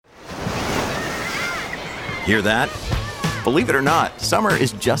Hear that? Believe it or not, summer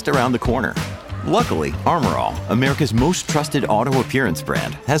is just around the corner. Luckily, Armor All, America's most trusted auto appearance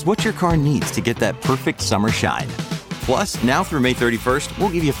brand, has what your car needs to get that perfect summer shine. Plus, now through May 31st, we'll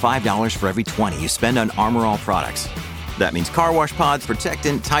give you $5 for every $20 you spend on Armor All products. That means car wash pods,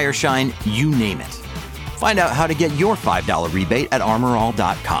 protectant, tire shine, you name it. Find out how to get your $5 rebate at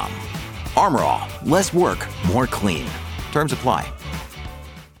armorall.com. Armor All, less work, more clean. Terms apply.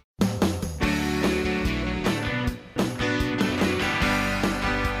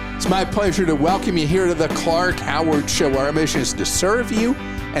 It's my pleasure to welcome you here to the Clark Howard Show. Our mission is to serve you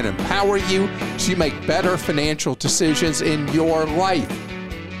and empower you so you make better financial decisions in your life.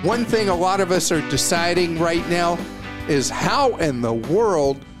 One thing a lot of us are deciding right now is how in the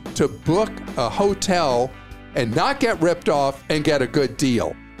world to book a hotel and not get ripped off and get a good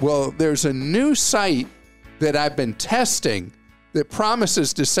deal. Well, there's a new site that I've been testing that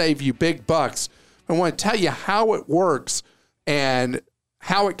promises to save you big bucks. I want to tell you how it works and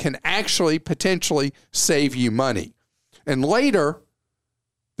how it can actually potentially save you money. And later,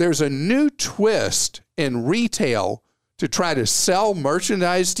 there's a new twist in retail to try to sell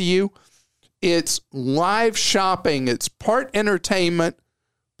merchandise to you. It's live shopping. It's part entertainment,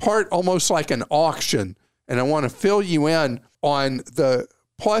 part almost like an auction. And I want to fill you in on the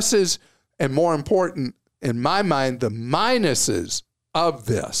pluses and, more important, in my mind, the minuses of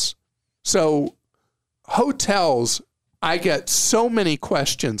this. So hotels, I get so many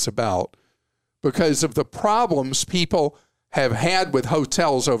questions about because of the problems people have had with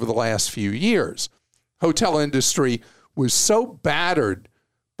hotels over the last few years. Hotel industry was so battered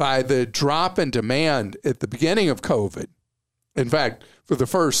by the drop in demand at the beginning of COVID. In fact, for the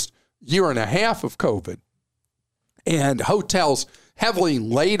first year and a half of COVID. And hotels heavily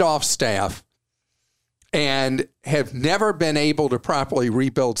laid off staff and have never been able to properly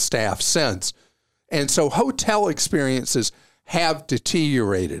rebuild staff since. And so hotel experiences have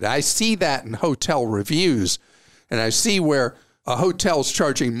deteriorated. I see that in hotel reviews, and I see where a hotel's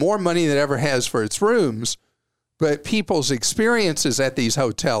charging more money than it ever has for its rooms, but people's experiences at these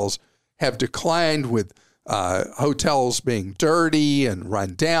hotels have declined with hotels being dirty and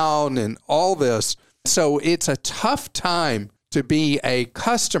run down and all this. So it's a tough time to be a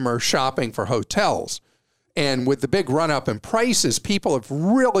customer shopping for hotels. And with the big run-up in prices, people have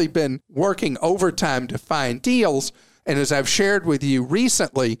really been working overtime to find deals. And as I've shared with you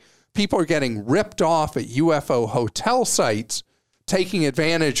recently, people are getting ripped off at UFO hotel sites, taking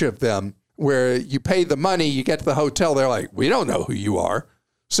advantage of them, where you pay the money, you get to the hotel, they're like, we don't know who you are.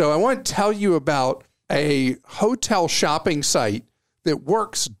 So I want to tell you about a hotel shopping site that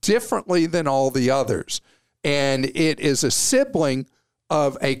works differently than all the others. And it is a sibling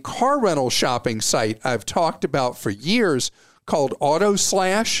of a car rental shopping site I've talked about for years called Auto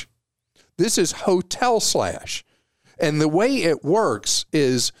Slash. This is Hotel Slash. And the way it works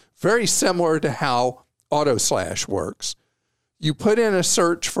is very similar to how Auto Slash works. You put in a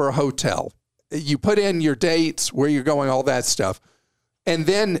search for a hotel. You put in your dates, where you're going, all that stuff. And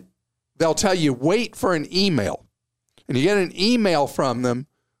then they'll tell you, wait for an email. And you get an email from them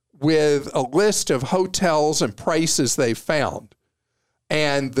with a list of hotels and prices they found.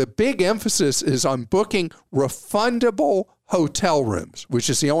 And the big emphasis is on booking refundable hotel rooms, which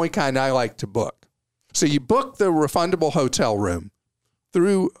is the only kind I like to book. So you book the refundable hotel room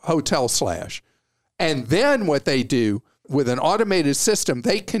through Hotel Slash. And then what they do with an automated system,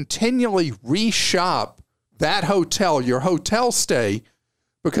 they continually reshop that hotel, your hotel stay,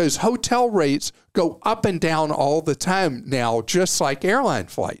 because hotel rates go up and down all the time now, just like airline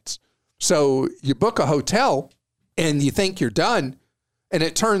flights. So you book a hotel and you think you're done, and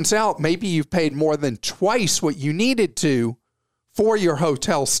it turns out maybe you've paid more than twice what you needed to for your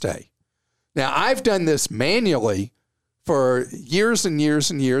hotel stay. Now, I've done this manually for years and years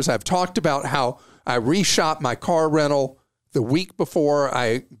and years. I've talked about how I reshop my car rental the week before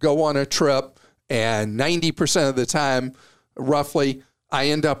I go on a trip, and 90% of the time, roughly, I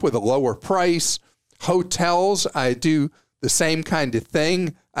end up with a lower price. Hotels, I do the same kind of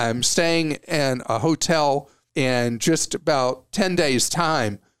thing. I'm staying in a hotel in just about 10 days'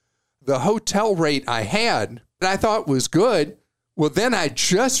 time. The hotel rate I had that I thought was good, well, then I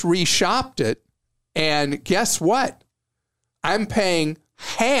just reshopped it, and guess what? I'm paying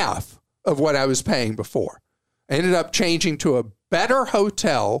half of what I was paying before. I ended up changing to a better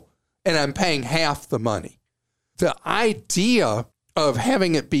hotel, and I'm paying half the money. The idea of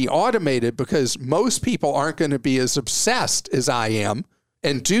having it be automated, because most people aren't going to be as obsessed as I am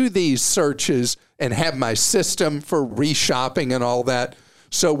and do these searches and have my system for reshopping and all that.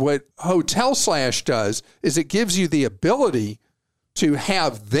 So what Hotel Slash does is it gives you the ability to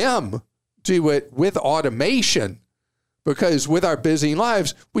have them do it with automation, because with our busy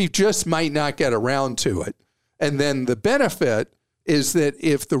lives, we just might not get around to it. And then the benefit is that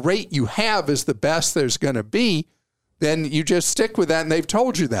if the rate you have is the best there's going to be, then you just stick with that, and they've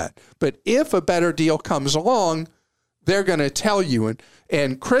told you that. But if a better deal comes along, they're going to tell you.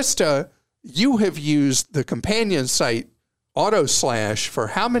 And Krista, you have used the companion site AutoSlash for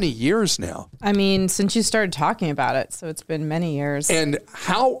how many years now? I mean, since you started talking about it, so it's been many years. And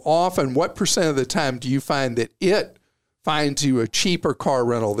how often, what percent of the time do you find that it finds you a cheaper car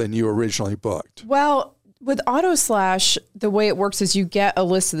rental than you originally booked? Well, with AutoSlash, the way it works is you get a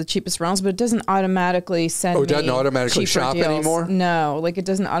list of the cheapest rentals, but it doesn't automatically send me. Oh, it doesn't automatically shop deals anymore? No, like it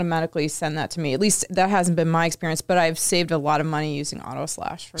doesn't automatically send that to me. At least that hasn't been my experience, but I've saved a lot of money using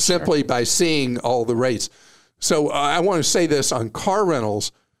AutoSlash for Simply by seeing all the rates. So I want to say this on car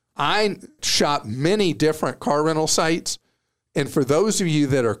rentals. I shop many different car rental sites. And for those of you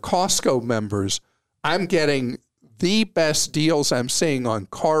that are Costco members, I'm getting the best deals I'm seeing on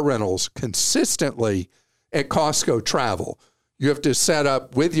car rentals consistently at Costco Travel. You have to set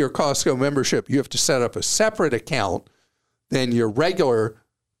up, with your Costco membership, you have to set up a separate account than your regular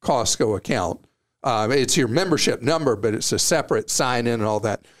Costco account. It's your membership number, but it's a separate sign-in and all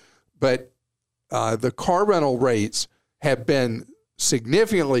that. But the car rental rates have been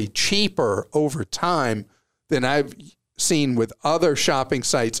significantly cheaper over time than I've seen with other shopping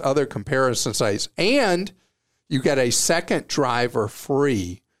sites, other comparison sites. And you get a second driver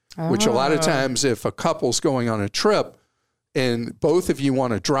free, which a lot of times if a couple's going on a trip and both of you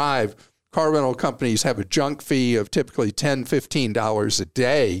want to drive, car rental companies have a junk fee of typically $10, $15 a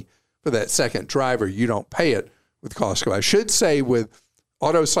day for that second driver. You don't pay it with Costco. I should say with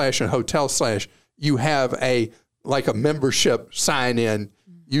AutoSlash and HotelSlash, you have a membership sign-in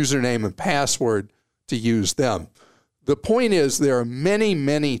username and password to use them. The point is there are many,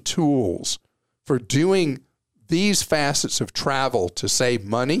 many tools for doing these facets of travel to save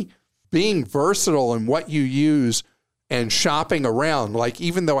money. Being versatile in what you use and shopping around, like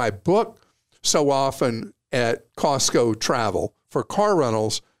even though I book so often at Costco Travel for car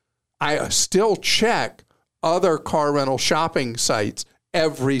rentals, I still check other car rental shopping sites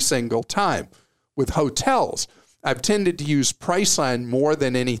every single time. With hotels, I've tended to use Priceline more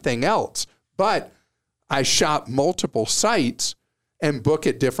than anything else, but I shop multiple sites and book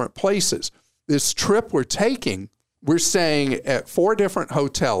at different places. This trip we're taking, we're staying at 4 different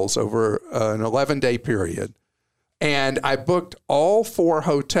hotels over an 11-day period, and I booked all 4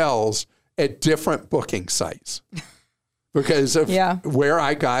 hotels at different booking sites because of where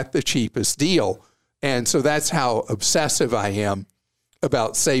I got the cheapest deal. And so that's how obsessive I am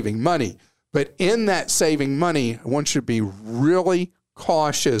about saving money. But in that saving money, one should be really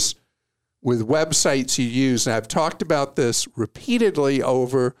cautious with websites you use. And I've talked about this repeatedly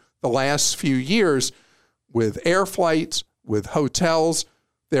over the last few years with air flights, with hotels.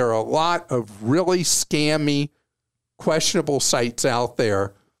 There are a lot of really scammy, questionable sites out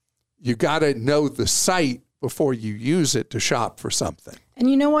there. You got to know the site before you use it to shop for something. And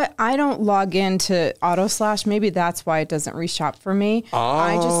you know what? I don't log into AutoSlash. Maybe that's why it doesn't reshop for me.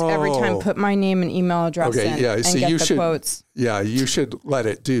 I just every time put my name and email address in and get the quotes. Yeah, you should let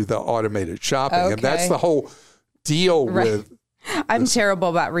it do the automated shopping. Okay. And that's the whole deal with... I'm terrible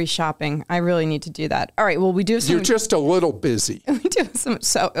about reshopping. I really need to do that. All right. Well, we do have some... You're just a little busy. We do have some...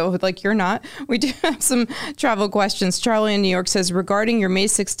 you're not. We do have some travel questions. Charlie in New York says, regarding your May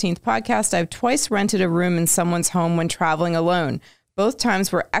 16th podcast, I've twice rented a room in someone's home when traveling alone. Both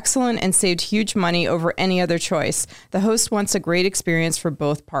times were excellent and saved huge money over any other choice. The host wants a great experience for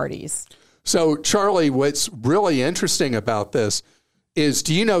both parties. So, Charlie, what's really interesting about this is,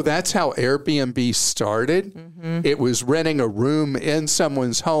 do you know that's how Airbnb started? Mm-hmm. It was renting a room in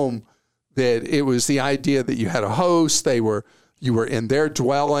someone's home. That it was the idea that you had a host, you were in their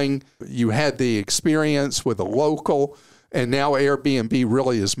dwelling, you had the experience with a local, and now Airbnb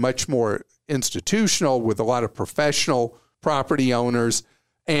really is much more institutional with a lot of professional property owners,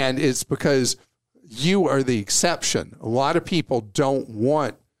 and it's because you are the exception. A lot of people don't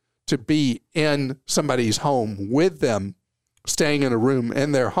want to be in somebody's home with them, staying in a room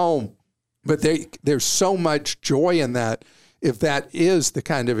in their home, but there's so much joy in that if that is the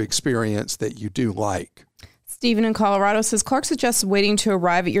kind of experience that you do like. Stephen in Colorado says, Clark suggests waiting to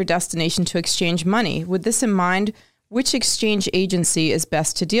arrive at your destination to exchange money. With this in mind, which exchange agency is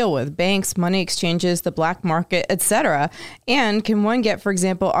best to deal with? Banks, money exchanges, the black market, etc. And can one get, for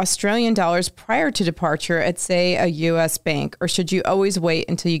example, Australian dollars prior to departure at, say, a U.S. bank? Or should you always wait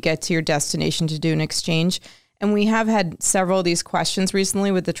until you get to your destination to do an exchange? And we have had several of these questions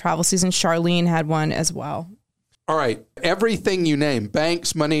recently with the travel season. Charlene had one as well. All right. Everything you name,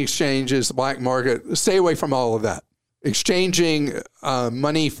 banks, money exchanges, the black market, stay away from all of that. Exchanging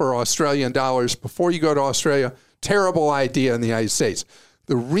money for Australian dollars before you go to Australia, terrible idea in the United States.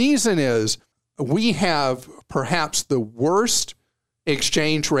 The reason is we have perhaps the worst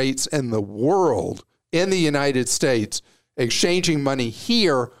exchange rates in the world in the United States, exchanging money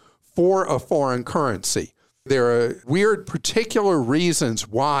here for a foreign currency. There are weird particular reasons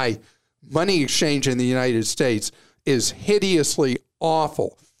why money exchange in the United States is hideously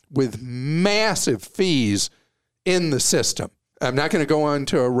awful with massive fees in the system. I'm not going to go on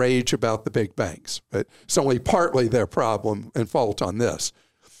to a rage about the big banks, but it's only partly their problem and fault on this.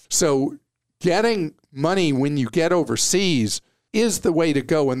 So getting money when you get overseas is the way to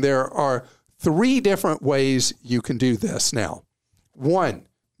go. And there are 3 different ways you can do this now. 1,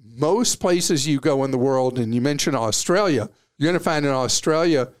 most places you go in the world, and you mentioned Australia, you're going to find in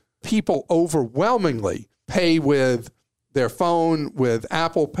Australia, people overwhelmingly pay with their phone, with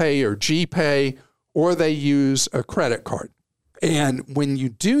Apple Pay or GPay, or they use a credit card. And when you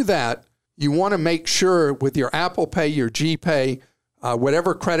do that, you want to make sure with your Apple Pay, your GPay,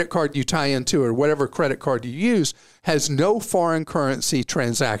 whatever credit card you tie into or whatever credit card you use has no foreign currency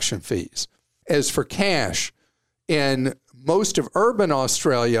transaction fees. As for cash, in most of urban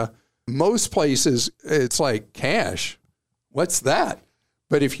Australia, most places, it's like, cash? What's that?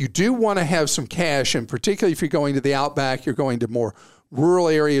 But if you do want to have some cash, and particularly if you're going to the outback, you're going to more rural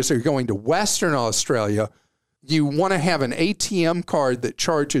areas, or you're going to Western Australia, you want to have an ATM card that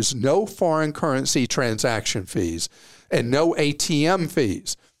charges no foreign currency transaction fees and no ATM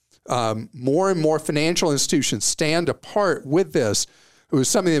fees. More and more financial institutions stand apart with this. It was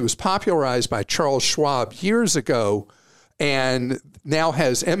something that was popularized by Charles Schwab years ago and now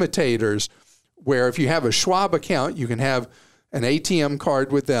has imitators where if you have a Schwab account, you can have an ATM card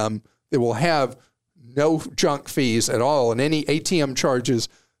with them that will have no junk fees at all. And any ATM charges,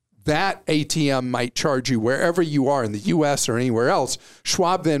 that ATM might charge you wherever you are in the U.S. or anywhere else.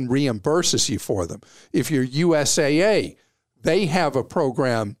 Schwab then reimburses you for them. If you're USAA, they have a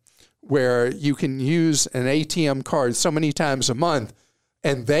program where you can use an ATM card so many times a month,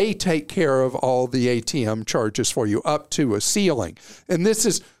 and they take care of all the ATM charges for you up to a ceiling. And this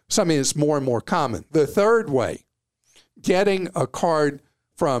is something that's more and more common. The third way, getting a card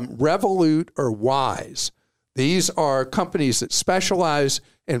from Revolut or Wise. These are companies that specialize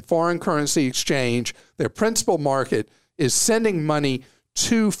in foreign currency exchange. Their principal market is sending money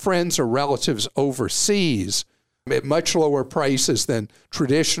to friends or relatives overseas at much lower prices than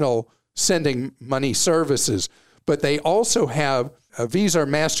traditional sending money services. But they also have a Visa or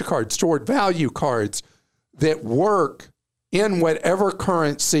MasterCard stored value cards that work in whatever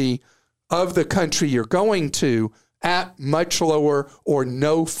currency of the country you're going to at much lower or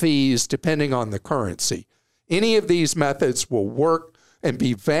no fees depending on the currency. Any of these methods will work and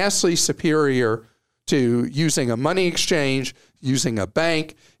be vastly superior to using a money exchange, using a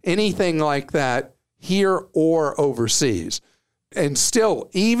bank, anything like that here or overseas. And still,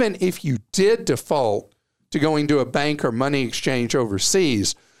 even if you did default to going to a bank or money exchange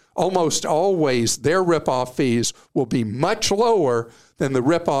overseas, almost always their rip-off fees will be much lower than the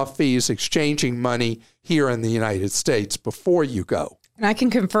rip-off fees exchanging money here in the United States before you go. And I can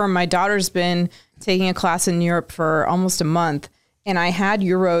confirm my daughter's been taking a class in Europe for almost a month, and I had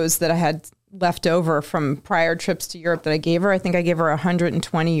euros that I had left over from prior trips to Europe that I gave her. I think I gave her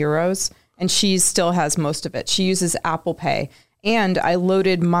 120 euros, and she still has most of it. She uses Apple Pay. And I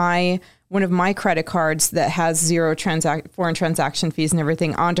loaded one of my credit cards that has zero foreign transaction fees and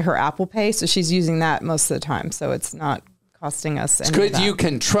everything onto her Apple Pay. So she's using that most of the time. So it's not costing us anything. It's good you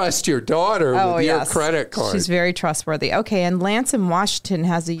can trust your daughter with your credit card. She's very trustworthy. Okay, and Lance in Washington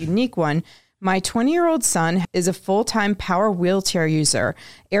has a unique one. My 20-year-old son is a full-time power wheelchair user.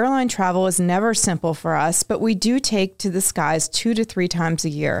 Airline travel is never simple for us, but we do take to the skies 2 to 3 times a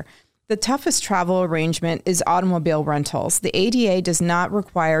year. The toughest travel arrangement is automobile rentals. The ADA does not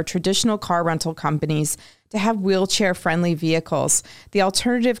require traditional car rental companies to have wheelchair-friendly vehicles. The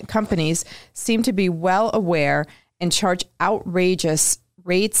alternative companies seem to be well aware and charge outrageous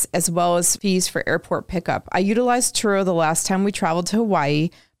rates as well as fees for airport pickup. I utilized Turo the last time we traveled to Hawaii,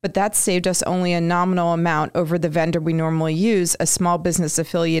 but that saved us only a nominal amount over the vendor we normally use, a small business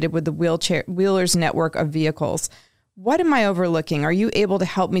affiliated with the Wheelers network of vehicles. What am I overlooking? Are you able to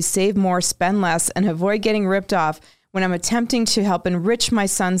help me save more, spend less, and avoid getting ripped off when I'm attempting to help enrich my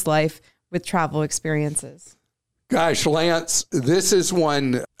son's life with travel experiences? Gosh, Lance, this is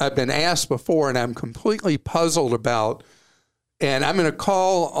one I've been asked before and I'm completely puzzled about. And I'm going to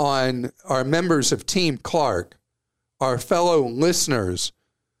call on our members of Team Clark, our fellow listeners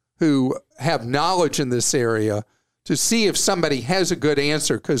who have knowledge in this area, to see if somebody has a good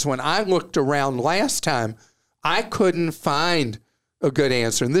answer. Because when I looked around last time, I couldn't find a good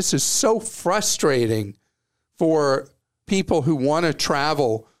answer. And this is so frustrating for people who want to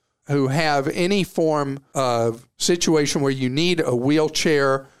travel, who have any form of situation where you need a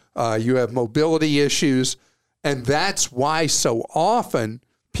wheelchair, you have mobility issues. And that's why so often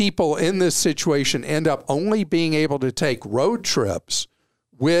people in this situation end up only being able to take road trips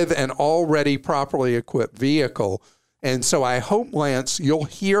with an already properly equipped vehicle. And so I hope, Lance, you'll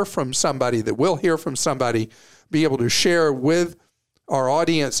hear from somebody, that we'll hear from somebody, be able to share with our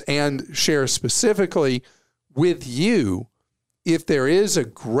audience and share specifically with you if there is a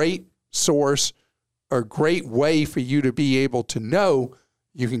great source or great way for you to be able to know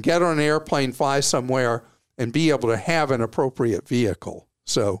you can get on an airplane, fly somewhere, and be able to have an appropriate vehicle.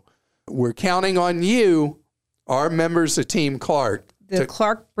 So we're counting on you, our members of Team Clark. The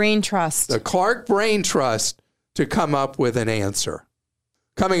Clark Brain Trust. The Clark Brain Trust to come up with an answer.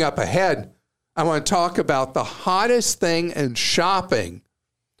 Coming up ahead, I want to talk about the hottest thing in shopping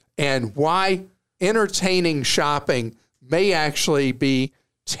and why entertaining shopping may actually be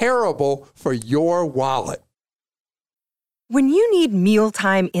terrible for your wallet. When you need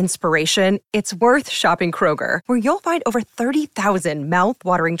mealtime inspiration, it's worth shopping Kroger, where you'll find over 30,000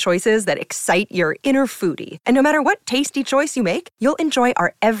 mouth-watering choices that excite your inner foodie. And no matter what tasty choice you make, you'll enjoy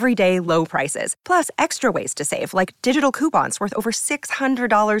our everyday low prices, plus extra ways to save, like digital coupons worth over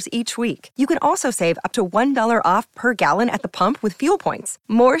 $600 each week. You can also save up to $1 off per gallon at the pump with fuel points.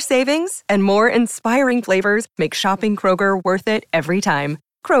 More savings and more inspiring flavors make shopping Kroger worth it every time.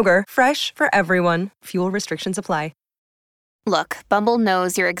 Kroger, fresh for everyone. Fuel restrictions apply. Look, Bumble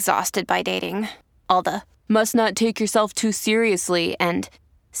knows you're exhausted by dating. All the, must not take yourself too seriously, and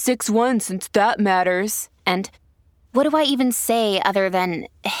 6'1" since that matters, and what do I even say other than,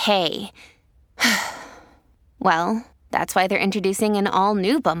 hey? Well, that's why they're introducing an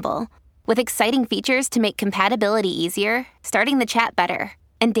all-new Bumble, with exciting features to make compatibility easier, starting the chat better,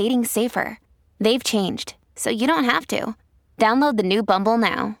 and dating safer. They've changed, so you don't have to. Download the new Bumble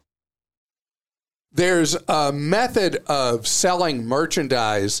now. There's a method of selling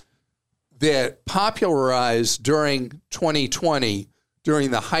merchandise that popularized during 2020, during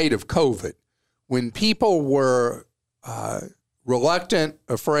the height of COVID, when people were reluctant,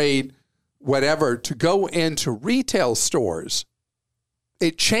 afraid, whatever, to go into retail stores.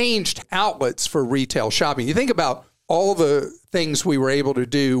 It changed outlets for retail shopping. You think about all the things we were able to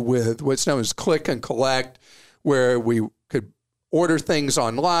do with what's known as click and collect, where we could order things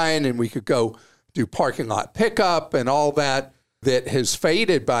online and we could go do parking lot pickup and all that has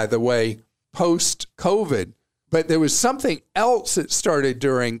faded, by the way, post-COVID. But there was something else that started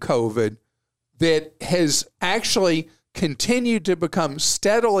during COVID that has actually continued to become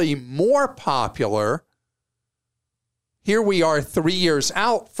steadily more popular. Here we are 3 years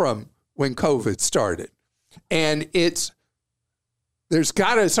out from when COVID started. And somebody's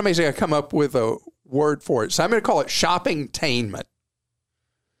got to come up with a word for it. So I'm going to call it Shoppingtainment.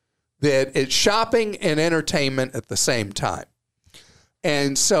 That it's shopping and entertainment at the same time.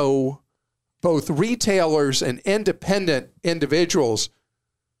 And so both retailers and independent individuals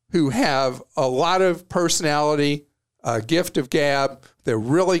who have a lot of personality, a gift of gab, they're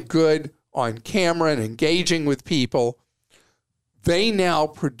really good on camera and engaging with people, they now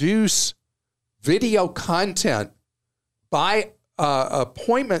produce video content by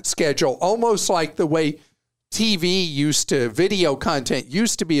appointment schedule, almost like the way video content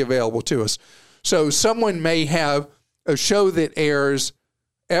used to be available to us. So someone may have a show that airs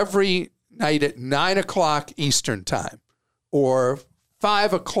every night at 9 o'clock Eastern time or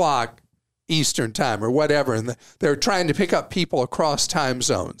 5 o'clock Eastern time or whatever. And they're trying to pick up people across time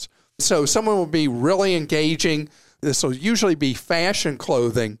zones. So someone will be really engaging. This will usually be fashion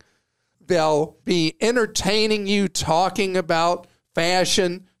clothing. They'll be entertaining you, talking about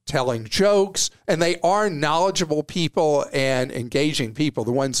fashion, telling jokes, and they are knowledgeable people and engaging people,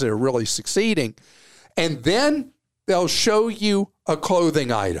 the ones that are really succeeding. And then they'll show you a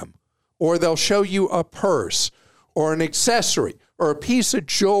clothing item, or they'll show you a purse, or an accessory, or a piece of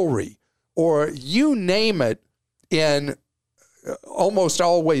jewelry, or you name it, in almost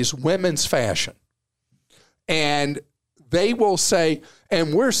always women's fashion. And they will say,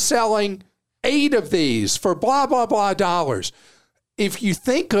 and we're selling 8 of these for blah, blah, blah dollars. If you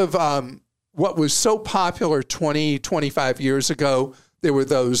think of what was so popular 20, 25 years ago, there were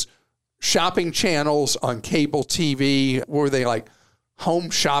those shopping channels on cable TV, were they like Home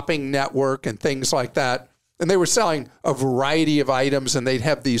Shopping Network and things like that. And they were selling a variety of items, and they'd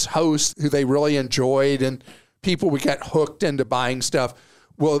have these hosts who they really enjoyed, and people would get hooked into buying stuff.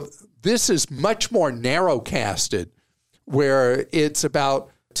 Well, this is much more narrow-casted, where it's about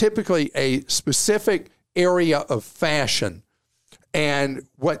typically a specific area of fashion. And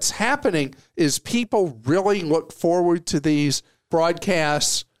what's happening is people really look forward to these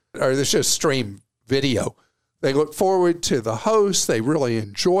broadcasts, or this just stream video. They look forward to the host. They really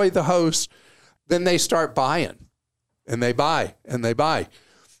enjoy the host. Then they start buying, and they buy, and they buy.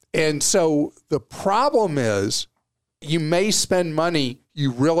 And so the problem is you may spend money you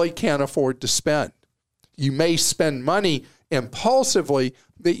really can't afford to spend. You may spend money impulsively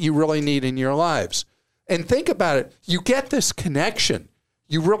that you really need in your lives. And think about it. You get this connection.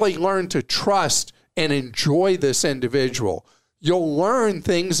 You really learn to trust and enjoy this individual. You'll learn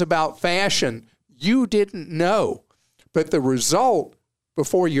things about fashion you didn't know. But the result,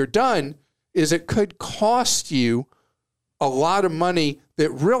 before you're done, is it could cost you a lot of money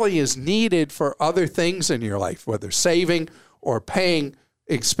that really is needed for other things in your life, whether saving or paying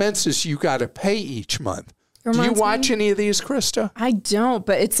expenses you got to pay each month. Do you watch any of these, Krista? I don't,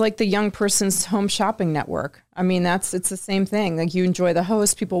 but it's like the young person's home shopping network. I mean, it's the same thing. Like, you enjoy the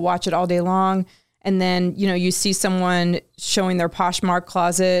host, people watch it all day long. And then, you see someone showing their Poshmark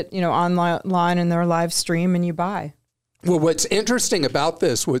closet, online in their live stream, and you buy. Well, what's interesting about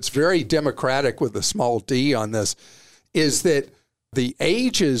this, what's very democratic with a small d on this, is that the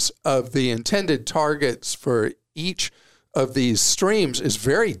ages of the intended targets for each of these streams is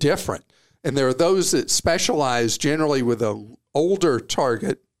very different. And there are those that specialize generally with an older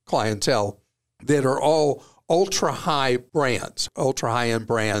target clientele that are all ultra-high brands, ultra-high-end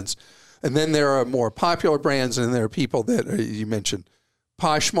brands. And then there are more popular brands, and there are people that, you mentioned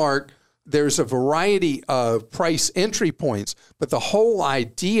Poshmark. There's a variety of price entry points, but the whole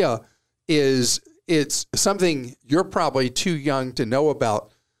idea is it's something you're probably too young to know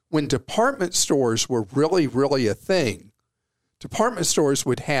about. When department stores were really, really a thing, department stores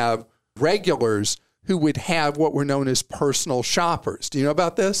would have regulars who would have what were known as personal shoppers. Do you know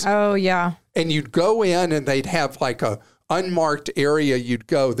about this? Oh, yeah. And you'd go in and they'd have like a unmarked area you'd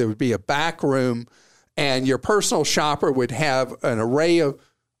go. There would be a back room, and your personal shopper would have an array of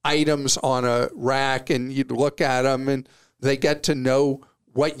items on a rack, and you'd look at them, and they get to know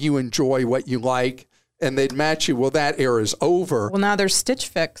what you enjoy, what you like, and they'd match you. Well, that era is over. Well, now there's Stitch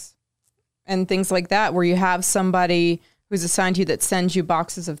Fix and things like that, where you have somebody who's assigned to you that sends you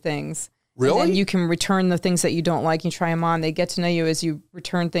boxes of things. Really? And then you can return the things that you don't like. You try them on. They get to know you as you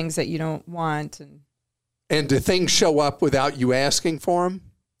return things that you don't want. And do things show up without you asking for them?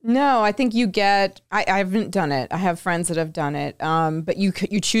 No, I think you get, I haven't done it. I have friends that have done it. But you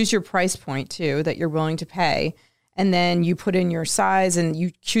choose your price point too, that you're willing to pay. And then you put in your size, and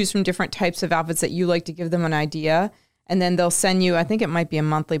you choose from different types of outfits that you like to give them an idea. And then they'll send you, I think it might be a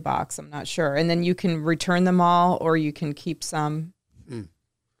monthly box. I'm not sure. And then you can return them all, or you can keep some.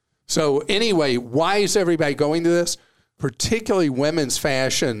 So anyway, why is everybody going to this? Particularly women's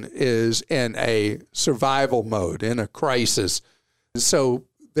fashion is in a survival mode, in a crisis. So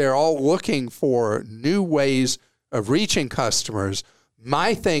they're all looking for new ways of reaching customers.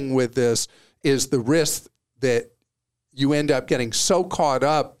 My thing with this is the risk that you end up getting so caught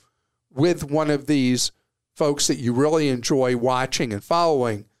up with one of these folks that you really enjoy watching and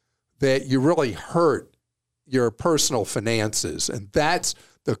following that you really hurt your personal finances. And that's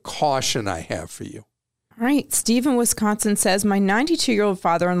the caution I have for you. All right. Steve in Wisconsin says, my 92-year-old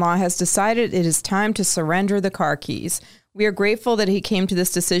father-in-law has decided it is time to surrender the car keys. We are grateful that he came to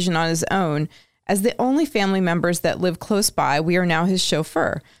this decision on his own. As the only family members that live close by, we are now his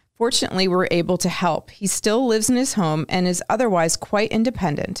chauffeur. Fortunately, we're able to help. He still lives in his home and is otherwise quite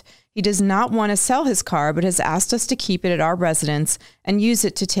independent. He does not want to sell his car, but has asked us to keep it at our residence and use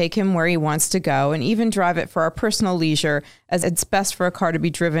it to take him where he wants to go, and even drive it for our personal leisure, as it's best for a car to be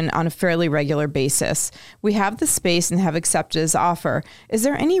driven on a fairly regular basis. We have the space and have accepted his offer. Is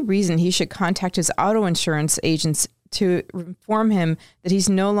there any reason he should contact his auto insurance agents to inform him that he's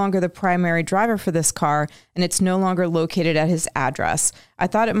no longer the primary driver for this car and it's no longer located at his address? I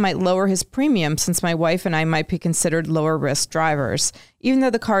thought it might lower his premium, since my wife and I might be considered lower risk drivers. Even though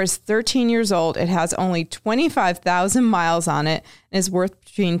the car is 13 years old, it has only 25,000 miles on it and is worth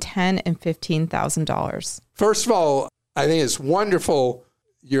between $10,000 and $15,000. First of all, I think it's wonderful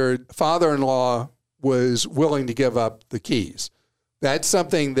your father-in-law was willing to give up the keys. That's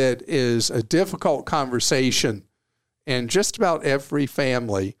something that is a difficult conversation in just about every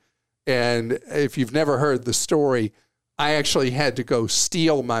family. And if you've never heard the story, I actually had to go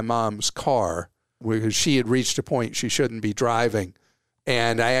steal my mom's car because she had reached a point she shouldn't be driving.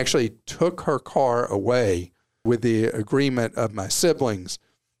 And I actually took her car away with the agreement of my siblings.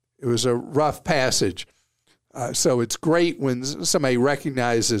 It was a rough passage. So it's great when somebody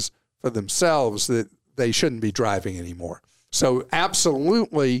recognizes for themselves that they shouldn't be driving anymore. So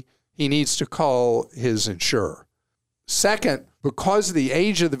absolutely, he needs to call his insurer. Second, because of the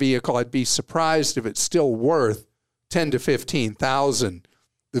age of the vehicle, I'd be surprised if it's still worth $10,000 to $15,000.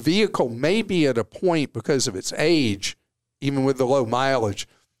 The vehicle may be at a point because of its age, even with the low mileage,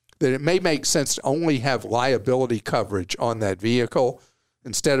 that it may make sense to only have liability coverage on that vehicle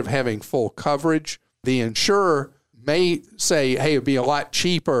instead of having full coverage. The insurer may say, hey, it'd be a lot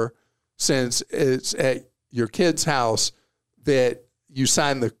cheaper since it's at your kid's house that you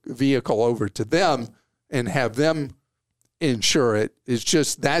sign the vehicle over to them and have them insure it. It's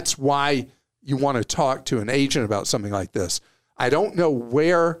just that's why you want to talk to an agent about something like this. I don't know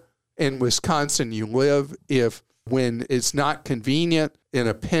where in Wisconsin you live, if when it's not convenient in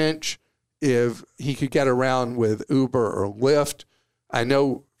a pinch, if he could get around with Uber or Lyft. I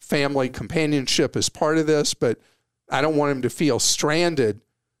know family companionship is part of this, but I don't want him to feel stranded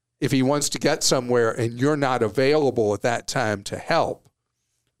if he wants to get somewhere and you're not available at that time to help.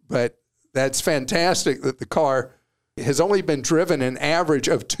 But that's fantastic that the car has only been driven an average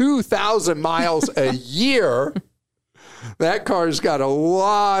of 2,000 miles a year. That car's got a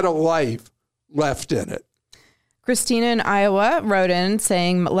lot of life left in it. Christina in Iowa wrote in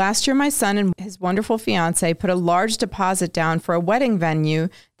saying, last year my son and his wonderful fiance put a large deposit down for a wedding venue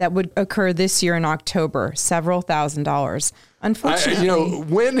that would occur this year in October, several $1,000s. Unfortunately,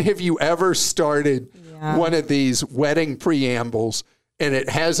 when have you ever started one of these wedding preambles and it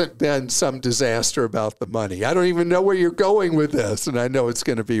hasn't been some disaster about the money? I don't even know where you're going with this, and I know it's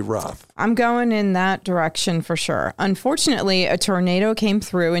going to be rough. I'm going in that direction for sure. Unfortunately, a tornado came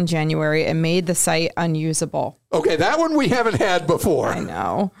through in January and made the site unusable. Okay, that one we haven't had before. I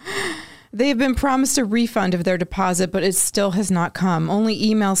know. They have been promised a refund of their deposit, but it still has not come. Only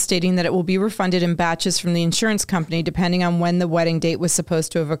emails stating that it will be refunded in batches from the insurance company, depending on when the wedding date was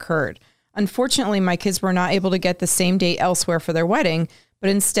supposed to have occurred. Unfortunately, my kids were not able to get the same date elsewhere for their wedding, but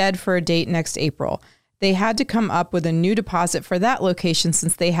instead for a date next April. They had to come up with a new deposit for that location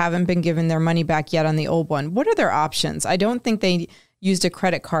since they haven't been given their money back yet on the old one. What are their options? I don't think they used a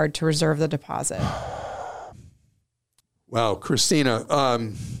credit card to reserve the deposit. Wow, Christina,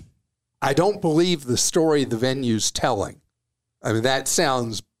 I don't believe the story the venue's telling. I mean, that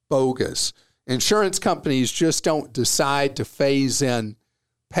sounds bogus. Insurance companies just don't decide to phase in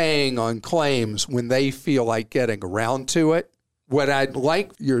paying on claims when they feel like getting around to it. What I'd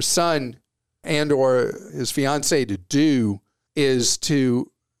like your son and or his fiance to do is to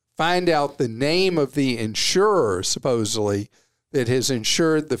find out the name of the insurer, supposedly, that has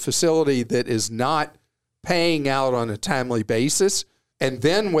insured the facility that is not paying out on a timely basis. And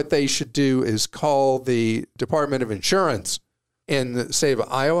then what they should do is call the Department of Insurance in the state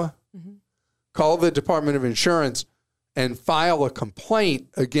of Iowa, call the Department of Insurance and file a complaint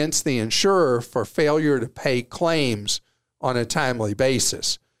against the insurer for failure to pay claims on a timely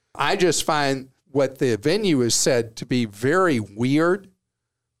basis. I just find what the venue has said to be very weird,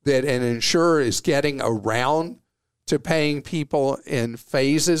 that an insurer is getting around to paying people in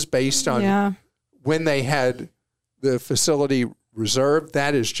phases based on when they had the facility reserved.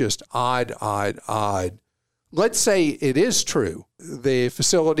 That is just odd. Let's say it is true. The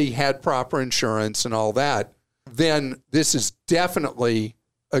facility had proper insurance and all that. Then this is definitely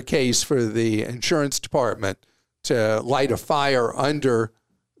a case for the insurance department to light a fire under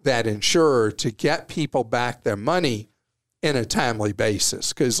that insurer to get people back their money in a timely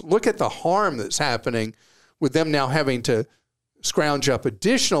basis. Because look at the harm that's happening with them now having to scrounge up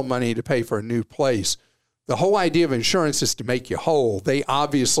additional money to pay for a new place. The whole idea of insurance is to make you whole. They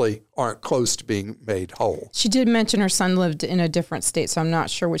obviously aren't close to being made whole. She did mention her son lived in a different state, so I'm not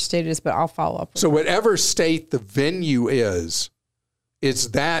sure which state it is, but I'll follow up. So whatever state the venue is, it's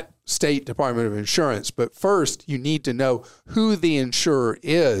that state Department of Insurance. But first, you need to know who the insurer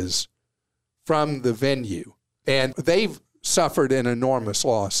is from the venue. And they've suffered an enormous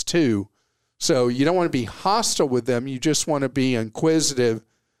loss too. So you don't want to be hostile with them. You just want to be inquisitive,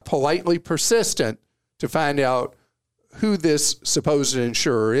 politely persistent, to find out who this supposed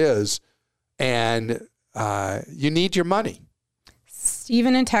insurer is, and you need your money.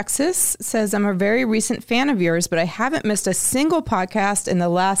 Stephen in Texas says, I'm a very recent fan of yours, but I haven't missed a single podcast in the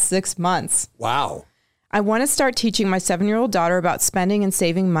last 6 months. Wow. I want to start teaching my 7-year-old daughter about spending and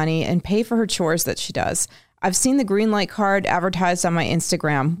saving money and pay for her chores that she does. I've seen the green light card advertised on my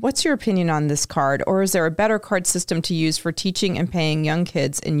Instagram. What's your opinion on this card? Or is there a better card system to use for teaching and paying young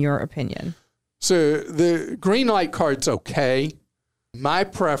kids, in your opinion? So the green light card's okay. My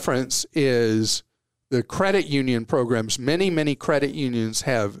preference is the credit union programs. Many credit unions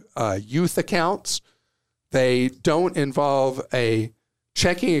have youth accounts They don't involve a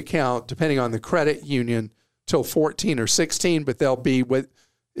checking account, depending on the credit union, till 14 or 16, but they'll be what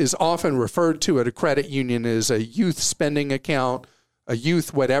is often referred to at a credit union as a youth spending account, a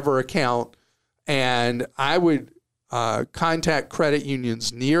youth whatever account. And I would contact credit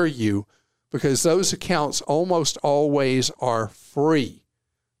unions near you because those accounts almost always are free.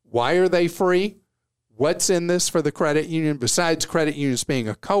 Why are they free? What's in this for the credit union besides credit unions being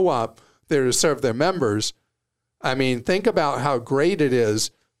a co-op there to serve their members? I mean, think about how great it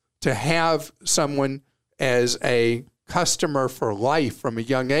is to have someone as a customer for life from a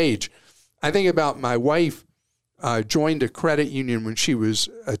young age. I think about my wife joined a credit union when she was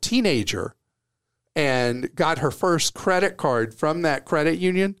a teenager and got her first credit card from that credit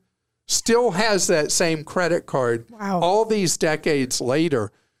union, still has that same credit card all these decades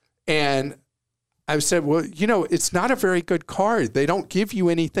later. And I've said, well, you know, it's not a very good card. They don't give you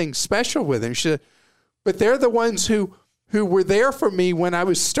anything special with it. She said, but they're the ones who were there for me when I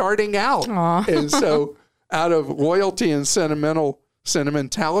was starting out. Aww. And so out of loyalty and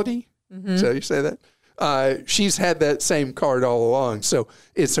sentimentality, so you say that, she's had that same card all along. So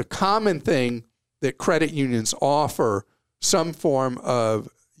it's a common thing that credit unions offer some form of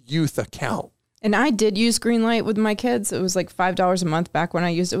youth account. And I did use Greenlight with my kids. It was like $5 a month back when I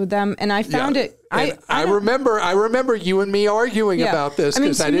used it with them. And I found it. I remember you and me arguing about this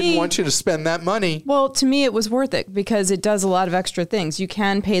because I didn't want you to spend that money. Well, to me, it was worth it because it does a lot of extra things. You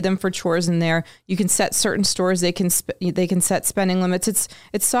can pay them for chores in there. You can set certain stores. They can set spending limits.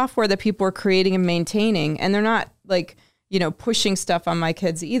 It's software that people are creating and maintaining, and they're not like, you know, pushing stuff on my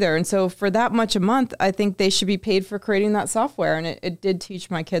kids either. And so for that much a month, I think they should be paid for creating that software. And it did teach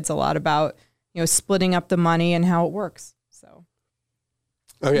my kids a lot about, you know, splitting up the money and how it works. So,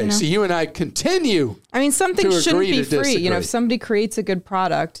 okay, so you and I continue. I mean, something shouldn't be free. Disagree. You know, if somebody creates a good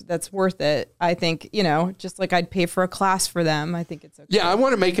product that's worth it, I think, you know, just like I'd pay for a class for them, I think it's okay. Yeah, I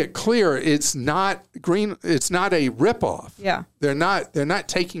want to make it clear it's not it's not a ripoff. Yeah. They're not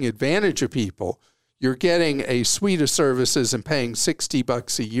taking advantage of people. You're getting a suite of services and paying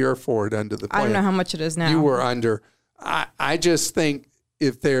 $60 a year for it under the plan. I don't know how much it is now. You were under. I just think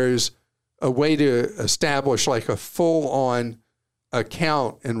if there's a way to establish like a full-on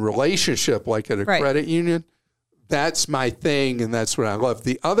account and relationship like at a credit union, that's my thing, and that's what I love.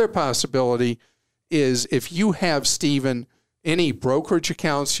 The other possibility is if you have, Stephen, any brokerage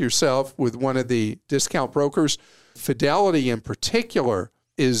accounts yourself with one of the discount brokers, Fidelity in particular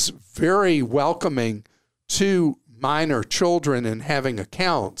is very welcoming to minor children and having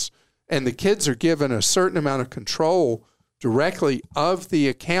accounts, and the kids are given a certain amount of control directly of the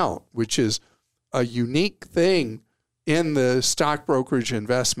account, which is a unique thing in the stock brokerage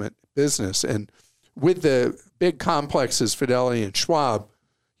investment business. And with the big complexes, Fidelity and Schwab,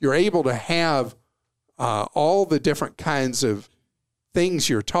 you're able to have all the different kinds of things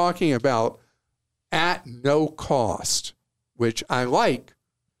you're talking about at no cost, which I like,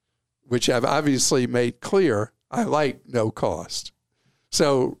 which I've obviously made clear. I like no cost.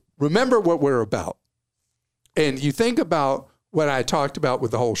 So remember what we're about. And you think about what I talked about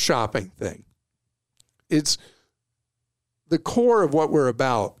with the whole shopping thing. It's the core of what we're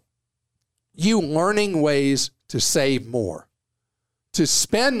about. You learning ways to save more, to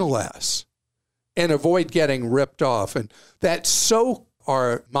spend less, and avoid getting ripped off. And that's so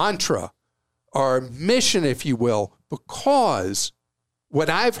our mantra, our mission, if you will, because what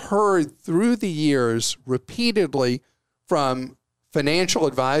I've heard through the years repeatedly from financial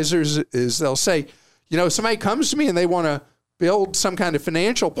advisors is they'll say, you know, somebody comes to me and they want to build some kind of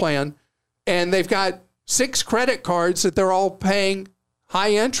financial plan, and they've got 6 credit cards that they're all paying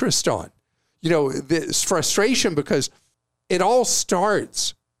high interest on. You know, this frustration because it all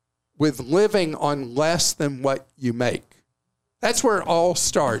starts with living on less than what you make. That's where it all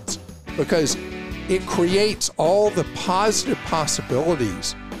starts, because it creates all the positive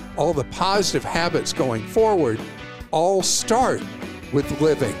possibilities, all the positive habits going forward, all start with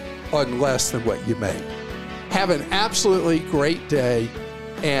living on less than what you make. Have an absolutely great day,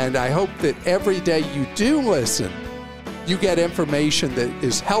 and I hope that every day you do listen, you get information that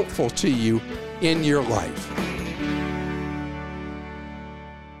is helpful to you in your life.